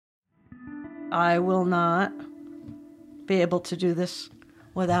I will not be able to do this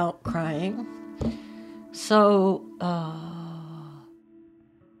without crying. So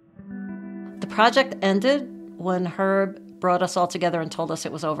the project ended when Herb brought us all together and told us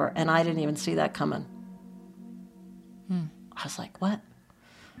it was over, and I didn't even see that coming. I was like, what?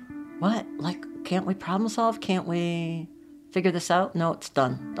 What? Like, can't we problem solve? Can't we figure this out? No, it's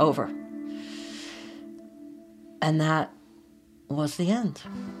done. Over. And that was the end.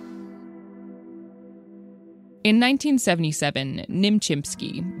 In 1977, Nim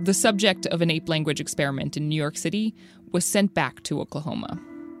Chimpsky, the subject of an ape-language experiment in New York City, was sent back to Oklahoma,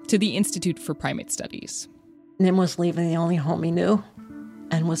 to the Institute for Primate Studies. Nim was leaving the only home he knew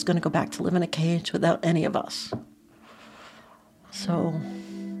and was going to go back to live in a cage without any of us. So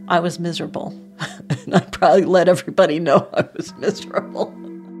I was miserable. And I probably let everybody know I was miserable.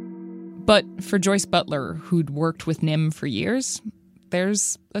 But for Joyce Butler, who'd worked with Nim for years,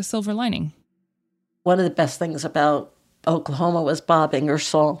 there's a silver lining. One of the best things about Oklahoma was Bob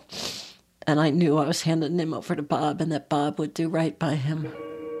Ingersoll. And I knew I was handing Nim over to Bob and that Bob would do right by him.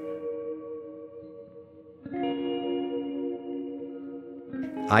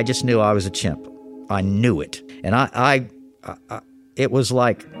 I just knew I was a chimp. I knew it. And I it was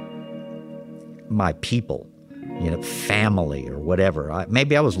like my people, family or whatever.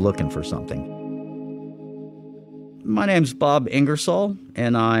 Maybe I was looking for something. My name's Bob Ingersoll,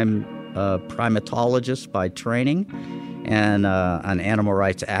 and I'm a primatologist by training and an animal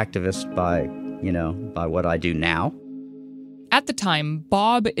rights activist by what I do now. At the time,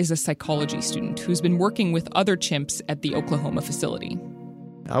 Bob is a psychology student who's been working with other chimps at the Oklahoma facility.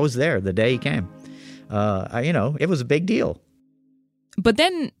 I was there the day he came. It was a big deal. But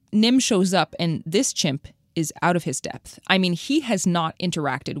then Nim shows up, and this chimp is out of his depth. I mean, he has not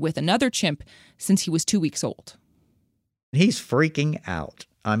interacted with another chimp since he was 2 weeks old. He's freaking out.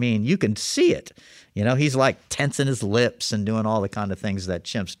 I mean, you can see it. He's like tensing his lips and doing all the kind of things that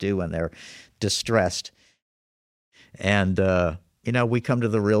chimps do when they're distressed. And, we come to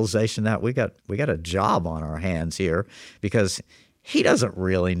the realization that we got a job on our hands here because he doesn't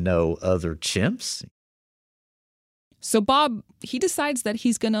really know other chimps. So Bob, he decides that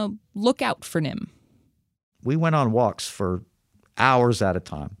he's going to look out for Nim. We went on walks for hours at a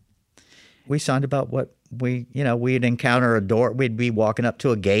time. We signed about what we'd encounter a door. We'd be walking up to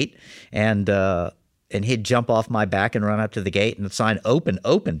a gate, and he'd jump off my back and run up to the gate and sign open,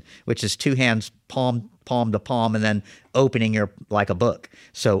 open, which is two hands palm to palm, and then opening like a book.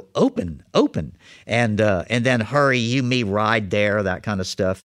 So open, and then hurry, you, me, ride there, that kind of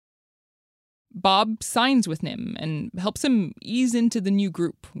stuff. Bob signs with Nim and helps him ease into the new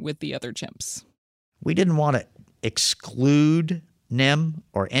group with the other chimps. We didn't want to exclude Nim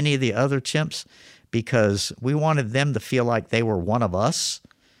or any of the other chimps because we wanted them to feel like they were one of us,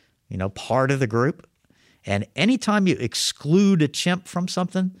 part of the group. And anytime you exclude a chimp from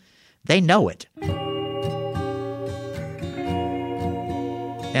something, they know it.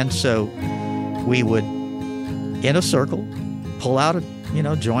 And so we would, in a circle, pull out a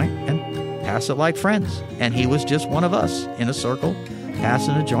joint and pass it like friends. And he was just one of us in a circle,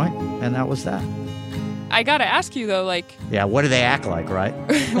 passing a joint, and that was that. I gotta ask you, though, Yeah, what do they act like, right?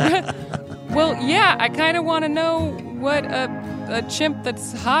 Well, yeah, I kind of want to know what a chimp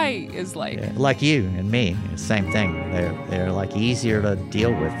that's high is like. Yeah, like you and me, same thing. They're like easier to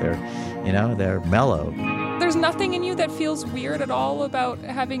deal with. They're mellow. There's nothing in you that feels weird at all about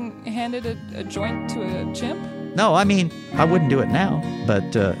having handed a joint to a chimp? No, I mean, I wouldn't do it now.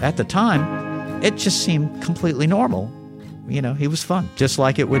 But at the time, it just seemed completely normal. He was fun. Just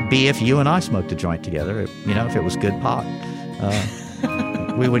like it would be if you and I smoked a joint together. If it was good pot.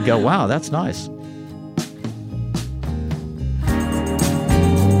 We would go, wow, that's nice.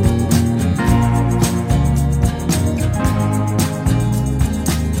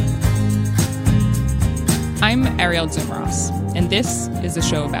 I'm Ariel Zumros, and this is a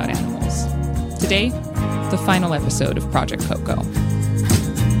show about animals. Today, the final episode of Project Coco.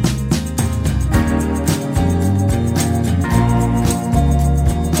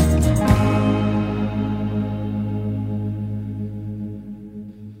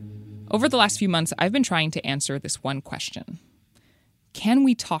 Over the last few months, I've been trying to answer this one question. Can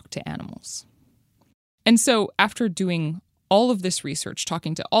we talk to animals? And so after doing all of this research,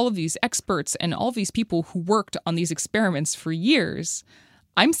 talking to all of these experts and all of these people who worked on these experiments for years,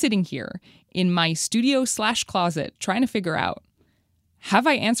 I'm sitting here in my studio/closet trying to figure out, have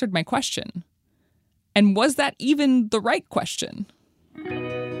I answered my question? And was that even the right question?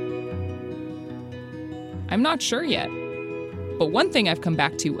 I'm not sure yet. But one thing I've come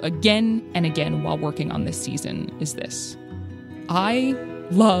back to again and again while working on this season is this. I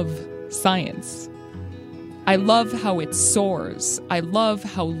love science. I love how it soars. I love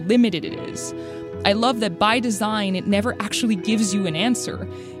how limited it is. I love that by design, it never actually gives you an answer.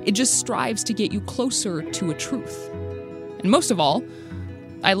 It just strives to get you closer to a truth. And most of all,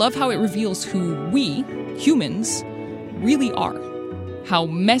 I love how it reveals who we, humans, really are. How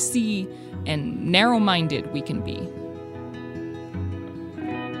messy and narrow-minded we can be.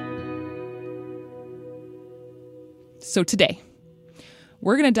 So today,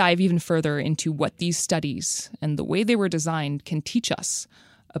 we're going to dive even further into what these studies and the way they were designed can teach us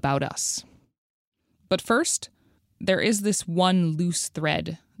about us. But first, there is this one loose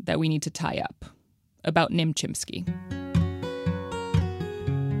thread that we need to tie up about Nim Chimpsky.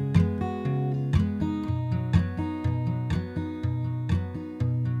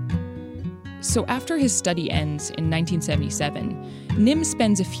 So after his study ends in 1977, Nim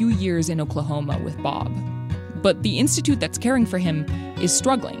spends a few years in Oklahoma with Bob. But the institute that's caring for him is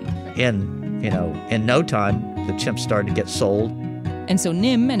struggling. In no time, the chimps started to get sold. And so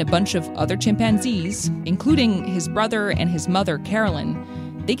Nim and a bunch of other chimpanzees, including his brother and his mother,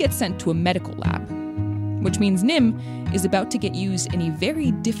 Carolyn, they get sent to a medical lab, which means Nim is about to get used in a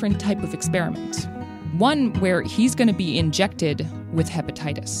very different type of experiment. One where he's going to be injected with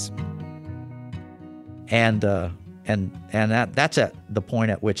hepatitis. And that's at the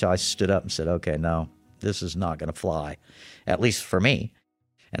point at which I stood up and said, okay, no, this is not going to fly, at least for me.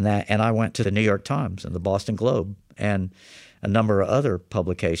 And I went to the New York Times and the Boston Globe and a number of other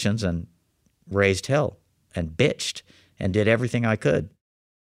publications and raised hell and bitched and did everything I could.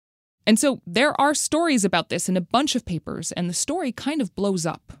 And so there are stories about this in a bunch of papers, and the story kind of blows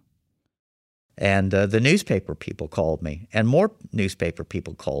up. And the newspaper people called me, and more newspaper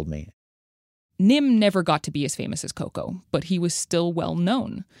people called me. Nim never got to be as famous as Coco, but he was still well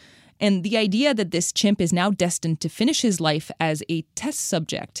known. And the idea that this chimp is now destined to finish his life as a test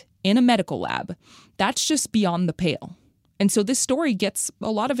subject in a medical lab, that's just beyond the pale. And so this story gets a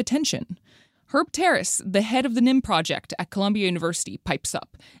lot of attention. Herb Terrace, the head of the Nim Project at Columbia University, pipes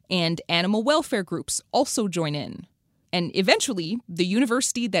up, and animal welfare groups also join in. And eventually, the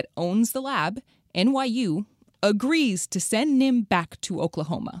university that owns the lab, NYU, agrees to send Nim back to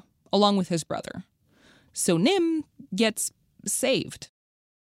Oklahoma, along with his brother. So Nim gets saved.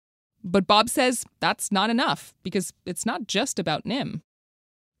 But Bob says that's not enough, because it's not just about Nim.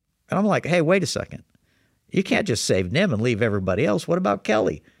 And I'm like, hey, wait a second. You can't just save Nim and leave everybody else. What about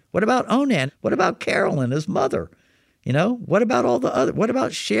Kelly? What about Onan? What about Carolyn, his mother? What about all the other? What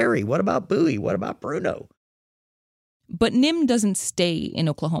about Sherry? What about Bowie? What about Bruno? But Nim doesn't stay in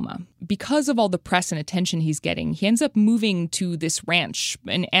Oklahoma. Because of all the press and attention he's getting, he ends up moving to this ranch,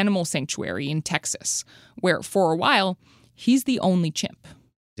 an animal sanctuary in Texas, where for a while, he's the only chimp.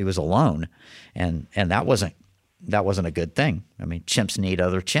 He was alone, and that wasn't a good thing. I mean, chimps need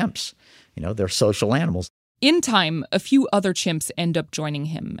other chimps. They're social animals. In time, a few other chimps end up joining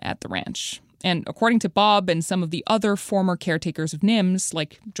him at the ranch. And according to Bob and some of the other former caretakers of Nim's,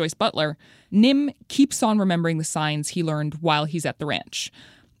 like Joyce Butler, Nim keeps on remembering the signs he learned while he's at the ranch,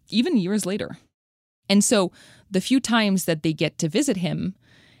 even years later. And so the few times that they get to visit him,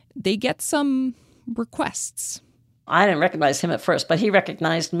 they get some requests. I didn't recognize him at first, but he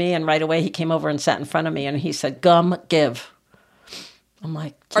recognized me, and right away he came over and sat in front of me, and he said, "Gum, give." I'm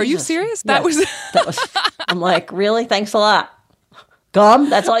like, Jesus. Are you serious? Yeah, that was. I'm like, really? Thanks a lot. Gum?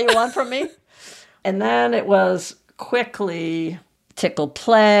 That's all you want from me? And then it was quickly tickle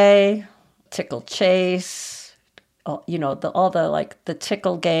play, tickle chase, all the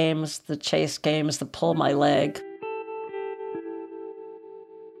tickle games, the chase games, the pull my leg.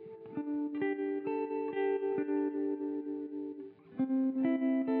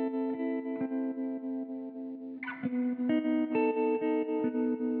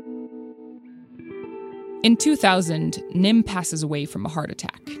 In 2000, Nim passes away from a heart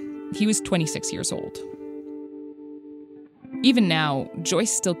attack. He was 26 years old. Even now,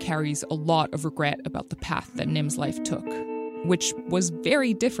 Joyce still carries a lot of regret about the path that Nim's life took, which was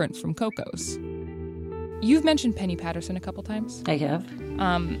very different from Coco's. You've mentioned Penny Patterson a couple times. I have.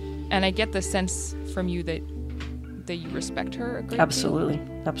 And I get the sense from you that you respect her a great deal.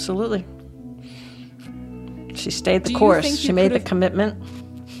 Absolutely. She stayed the course. She made the commitment.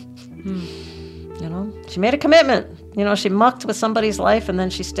 She made a commitment. She mucked with somebody's life, and then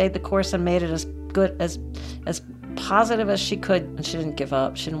she stayed the course and made it as good, as positive as she could. And she didn't give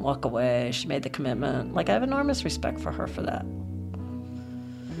up. She didn't walk away. She made the commitment. I have enormous respect for her for that.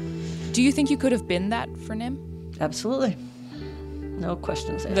 Do you think you could have been that for Nim? Absolutely. No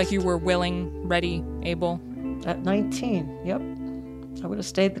questions asked. You were willing, ready, able? At 19, yep. I would have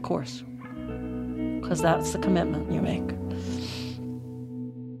stayed the course. Because that's the commitment you make.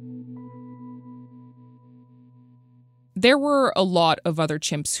 There were a lot of other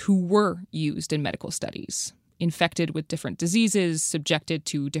chimps who were used in medical studies, infected with different diseases, subjected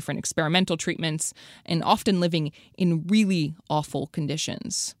to different experimental treatments, and often living in really awful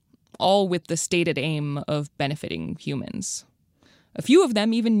conditions, all with the stated aim of benefiting humans. A few of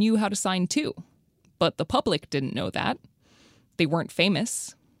them even knew how to sign too, but the public didn't know that. They weren't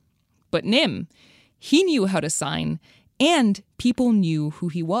famous. But Nim, he knew how to sign, and people knew who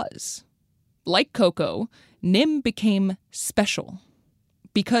he was. Like Coco, Nim became special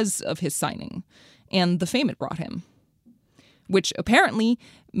because of his signing and the fame it brought him, which apparently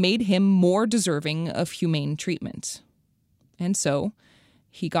made him more deserving of humane treatment. And so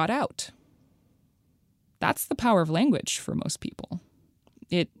he got out. That's the power of language for most people.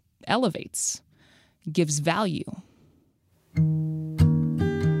 It elevates, gives value.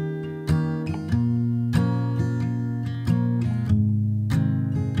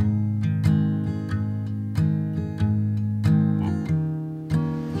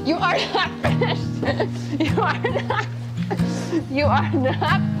 You are not finished. You are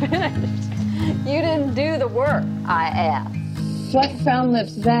not finished. You didn't do the work I asked. Flat frown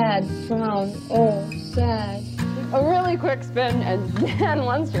lips, bad frown, oh, sad. A really quick spin, and then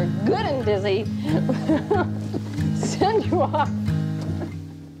once you're good and dizzy, send you off.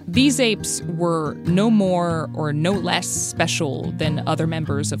 These apes were no more or no less special than other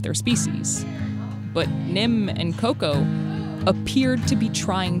members of their species. But Nim and Coco appeared to be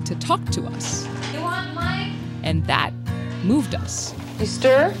trying to talk to us. You want mine? And that moved us. You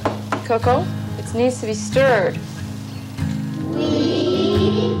stir, Coco? It needs to be stirred.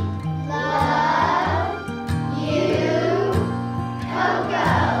 We love you,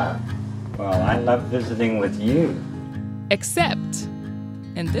 Coco. Well, I love visiting with you. Except,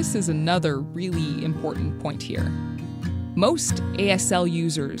 and this is another really important point here, most ASL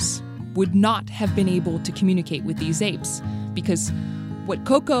users would not have been able to communicate with these apes because what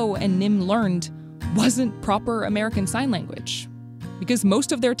Coco and Nim learned wasn't proper American Sign Language, because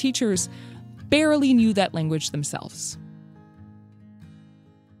most of their teachers barely knew that language themselves.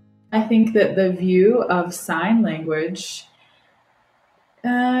 I think that the view of sign language,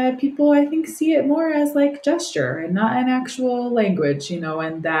 people, I think, see it more as like gesture and not an actual language,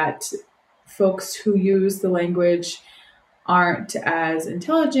 and that folks who use the language aren't as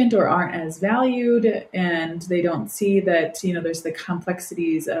intelligent or aren't as valued, and they don't see that, there's the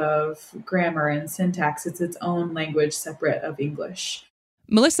complexities of grammar and syntax. It's its own language separate of English.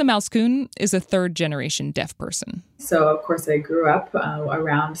 Melissa Malskoon is a third-generation deaf person. So, of course, I grew up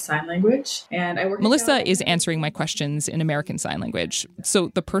around sign language, and I work. Melissa is answering my questions in American Sign Language. So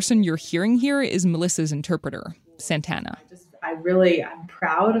the person you're hearing here is Melissa's interpreter, Santana. I'm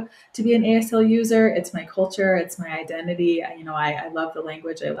proud to be an ASL user. It's my culture. It's my identity. I love the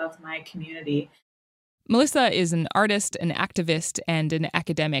language. I love my community. Melissa is an artist, an activist, and an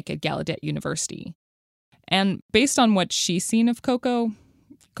academic at Gallaudet University. And based on what she's seen of Coco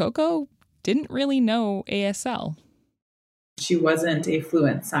didn't really know ASL. She wasn't a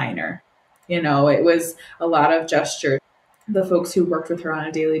fluent signer. It was a lot of gesture. The folks who worked with her on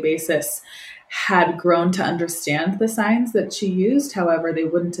a daily basis had grown to understand the signs that she used. However, they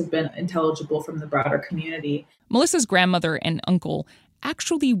wouldn't have been intelligible from the broader community. Melissa's grandmother and uncle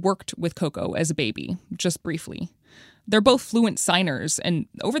actually worked with Coco as a baby, just briefly. They're both fluent signers, and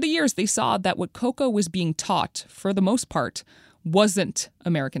over the years they saw that what Coco was being taught, for the most part, wasn't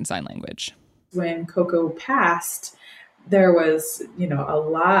American Sign Language. When Coco passed, there was, a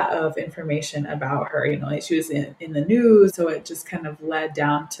lot of information about her. She was in the news, so it just kind of led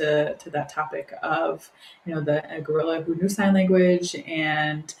down to that topic of, a gorilla who knew sign language,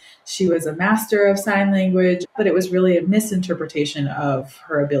 and she was a master of sign language. But it was really a misinterpretation of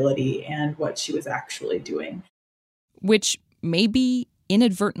her ability and what she was actually doing. Which may be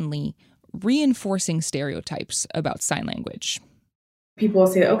inadvertently reinforcing stereotypes about sign language. People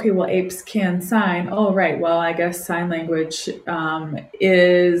say, okay, well, apes can sign. Oh, right. Well, I guess sign language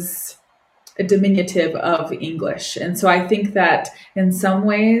is a diminutive of English. And so I think that in some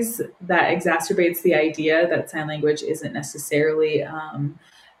ways that exacerbates the idea that sign language isn't necessarily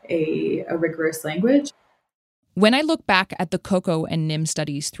a rigorous language. When I look back at the Coco and Nim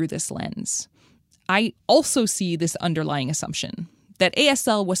studies through this lens, I also see this underlying assumption that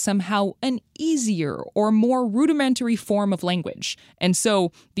ASL was somehow an easier or more rudimentary form of language. And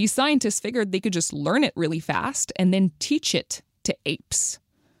so these scientists figured they could just learn it really fast and then teach it to apes,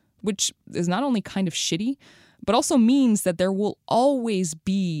 which is not only kind of shitty, but also means that there will always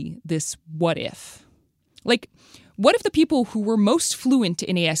be this what if. Like, what if the people who were most fluent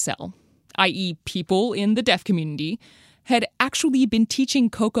in ASL, i.e. people in the deaf community, had actually been teaching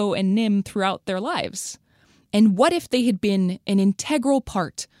Coco and Nim throughout their lives? And what if they had been an integral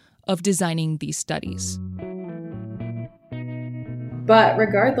part of designing these studies? But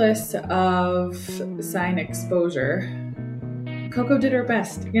regardless of sign exposure, Coco did her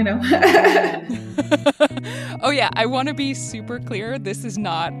best, you know? Oh yeah, I want to be super clear. This is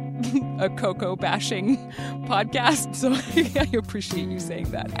not a Coco bashing podcast, so I appreciate you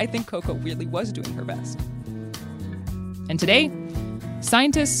saying that. I think Coco really was doing her best. And today,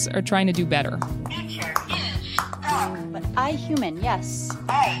 scientists are trying to do better. But I human, yes.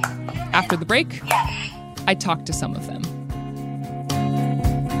 After the break, I talked to some of them.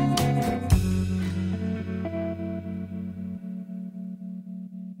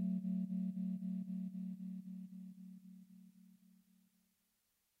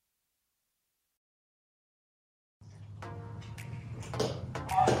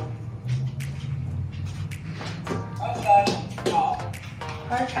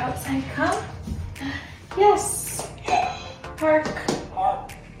 Park outside, come. Yes. Park.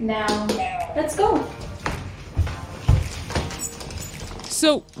 Now. Let's go.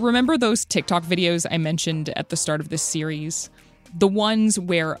 So, remember those TikTok videos I mentioned at the start of this series? The ones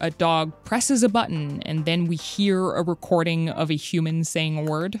where a dog presses a button and then we hear a recording of a human saying a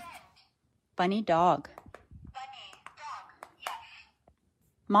word? Bunny dog.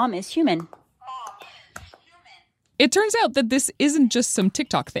 Mom is human. It turns out that this isn't just some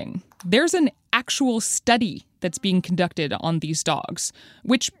TikTok thing. There's an actual study that's being conducted on these dogs,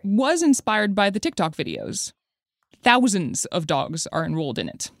 which was inspired by the TikTok videos. Thousands of dogs are enrolled in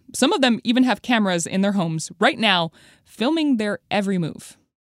it. Some of them even have cameras in their homes right now, filming their every move.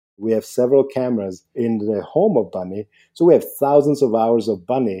 We have several cameras in the home of Bunny, so we have thousands of hours of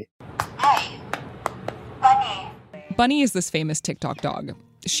Bunny. Bunny is this famous TikTok dog.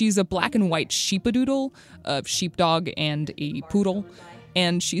 She's a black and white sheepadoodle, a sheepdog and a poodle,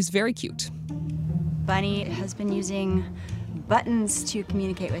 and she's very cute. Bunny has been using buttons to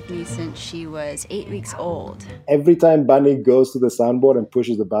communicate with me since she was 8 weeks old. Every time Bunny goes to the soundboard and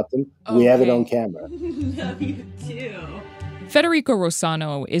pushes the button, we have it on camera. Love you too. Federico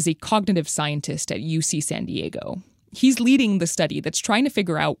Rossano is a cognitive scientist at UC San Diego. He's leading the study that's trying to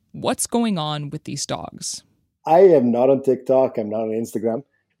figure out what's going on with these dogs. I am not on TikTok. I'm not on Instagram.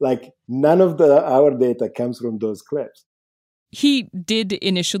 Like, none of our data comes from those clips. He did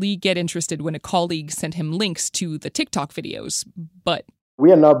initially get interested when a colleague sent him links to the TikTok videos, but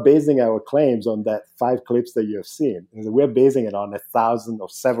we are not basing our claims on that 5 clips that you have seen. We're basing it on 1,000 or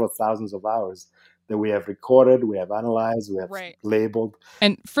several thousands of hours that we have recorded, we have analyzed, we have labeled.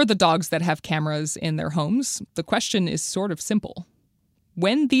 And for the dogs that have cameras in their homes, the question is sort of simple.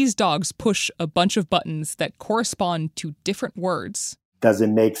 When these dogs push a bunch of buttons that correspond to different words, does it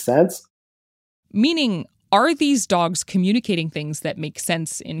make sense? Meaning, are these dogs communicating things that make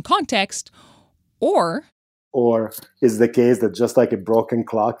sense in context, or is the case that just like a broken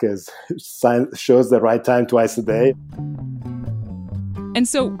clock shows the right time twice a day? And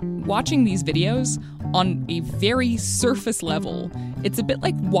so, watching these videos on a very surface level, it's a bit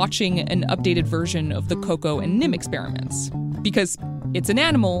like watching an updated version of the Coco and Nim experiments, because it's an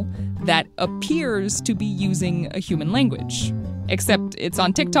animal that appears to be using a human language, except it's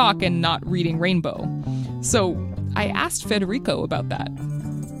on TikTok and not reading Rainbow. So I asked Federico about that.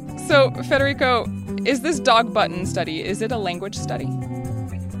 So, Federico, is this dog button study, is it a language study?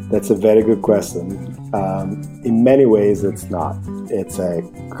 That's a very good question. In many ways, it's not. It's a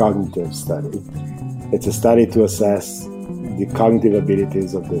cognitive study. It's a study to assess the cognitive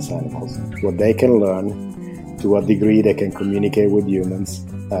abilities of these animals, what they can learn, to what degree they can communicate with humans,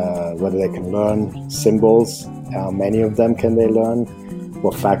 whether they can learn symbols, how many of them can they learn,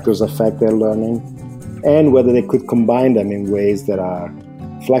 what factors affect their learning, and whether they could combine them in ways that are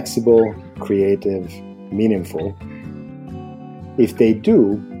flexible, creative, meaningful. If they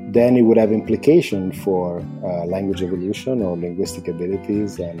do, then it would have implication for language evolution or linguistic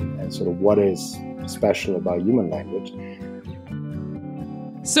abilities and sort of what is special about human language.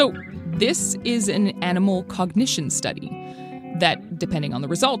 So this is an animal cognition study that, depending on the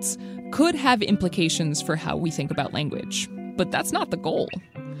results, could have implications for how we think about language. But that's not the goal.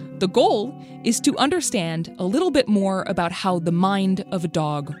 The goal is to understand a little bit more about how the mind of a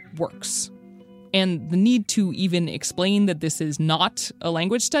dog works. And the need to even explain that this is not a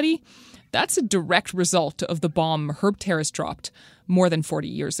language study, that's a direct result of the bomb Herb Terrace dropped more than 40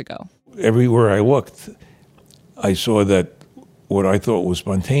 years ago. Everywhere I looked, I saw that what I thought was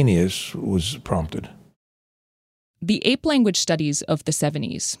spontaneous was prompted. The ape language studies of the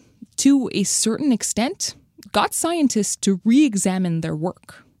 70s, to a certain extent, got scientists to re-examine their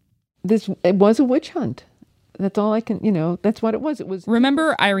work. It was a witch hunt. That's all I can, that's what it was. It was.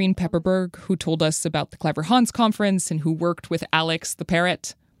 Remember Irene Pepperberg, who told us about the Clever Hans conference and who worked with Alex the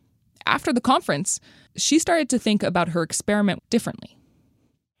parrot? After the conference, she started to think about her experiment differently.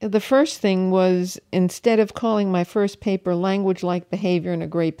 The first thing was, instead of calling my first paper Language-Like Behavior in a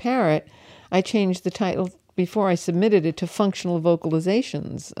Gray Parrot, I changed the title before I submitted it to Functional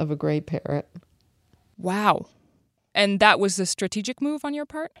Vocalizations of a Gray Parrot. Wow. And that was a strategic move on your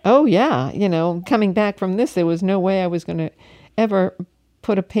part? Oh, yeah. Coming back from this, there was no way I was going to ever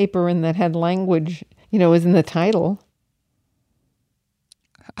put a paper in that had language, was in the title.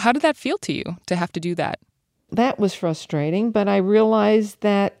 How did that feel to you, to have to do that? That was frustrating, but I realized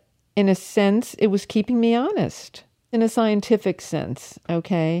that, in a sense, it was keeping me honest. In a scientific sense,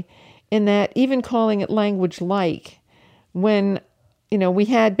 okay? In that even calling it language-like, when, we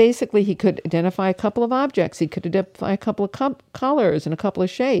had basically, he could identify a couple of objects, he could identify a couple of colors and a couple of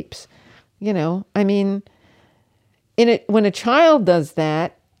shapes, when a child does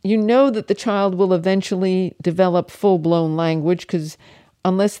that, that the child will eventually develop full-blown language, because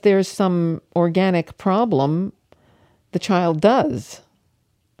unless there's some organic problem, the child does.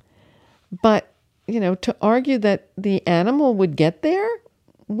 But, to argue that the animal would get there,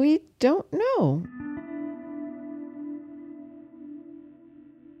 we don't know.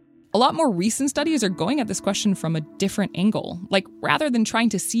 A lot more recent studies are going at this question from a different angle. Like, rather than trying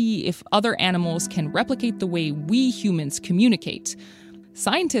to see if other animals can replicate the way we humans communicate,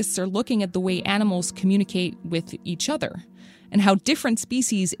 scientists are looking at the way animals communicate with each other and how different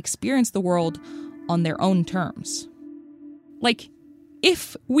species experience the world on their own terms. Like,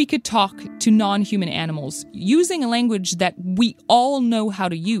 if we could talk to non-human animals using a language that we all know how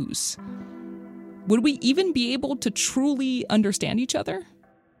to use, would we even be able to truly understand each other?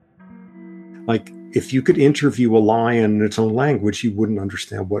 Like, if you could interview a lion in its own language, you wouldn't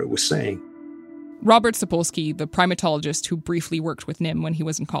understand what it was saying. Robert Sapolsky, the primatologist who briefly worked with Nim when he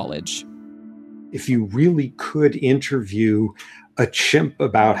was in college. If you really could interview a chimp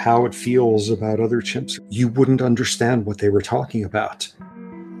about how it feels about other chimps, you wouldn't understand what they were talking about,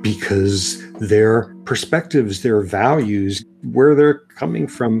 because their perspectives, their values, where they're coming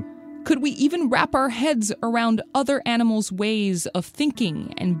from. Could we even wrap our heads around other animals' ways of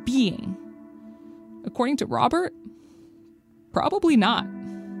thinking and being? According to Robert, probably not.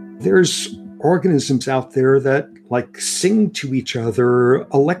 There's organisms out there that sing to each other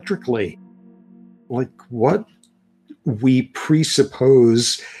electrically. What we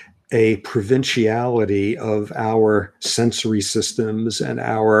presuppose a provinciality of our sensory systems and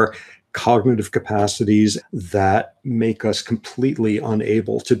our cognitive capacities that make us completely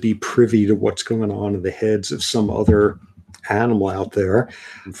unable to be privy to what's going on in the heads of some other animal out there.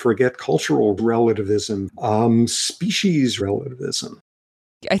 Forget cultural relativism, species relativism.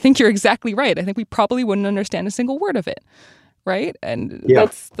 I think you're exactly right. I think we probably wouldn't understand a single word of it, right? And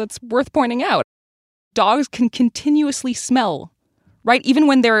that's worth pointing out. Dogs can continuously smell, right? Even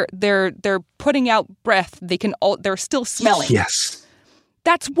when they're putting out breath, they're still smelling. Yes.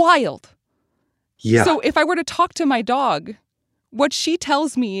 That's wild. Yeah. So if I were to talk to my dog, what she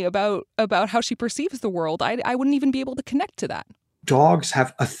tells me about how she perceives the world, I wouldn't even be able to connect to that. Dogs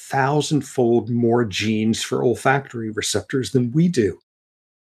have 1,000-fold more genes for olfactory receptors than we do.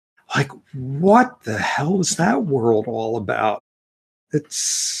 What the hell is that world all about?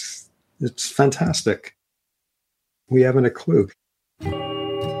 It's fantastic. We haven't a clue.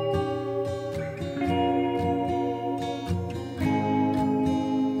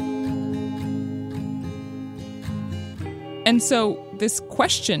 And so this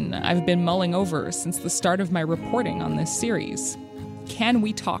question I've been mulling over since the start of my reporting on this series, can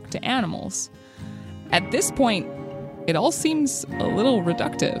we talk to animals? At this point, it all seems a little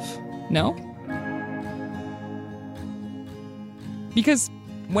reductive, no? Because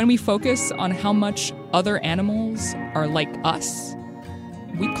when we focus on how much other animals are like us,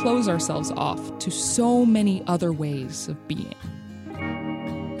 we close ourselves off to so many other ways of being.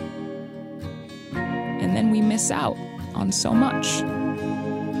 And then we miss out on so much.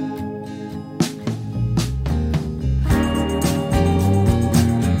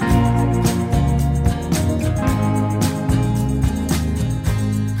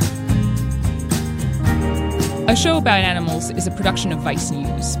 A Show About Animals is a production of Vice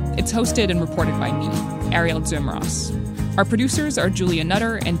News. It's hosted and reported by me, Ariel Zumros. Our producers are Julia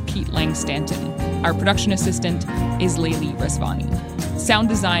Nutter and Pete Lang-Stanton. Our production assistant is Layli Resvani. Sound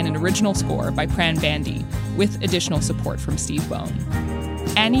design and original score by Pran Bandy, with additional support from Steve Bone.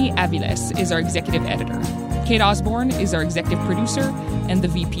 Annie Aviles is our executive editor. Kate Osborne is our executive producer and the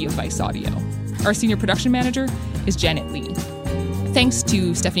VP of Vice Audio. Our senior production manager is Janet Lee. Thanks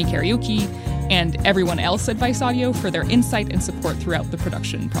to Stephanie Karaoke and everyone else at Vice Audio for their insight and support throughout the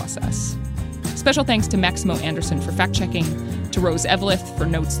production process. Special thanks to Maximo Anderson for fact-checking, to Rose Eveleth for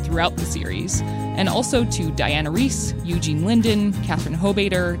notes throughout the series, and also to Diana Reese, Eugene Linden, Catherine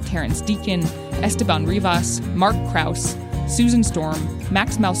Hobater, Terrence Deacon, Esteban Rivas, Mark Krause, Susan Storm,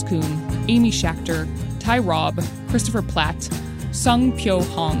 Max Mauskun, Amy Schachter, Ty Robb, Christopher Platt, Sung Pyo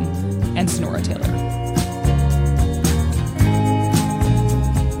Hong, and Sonora Taylor.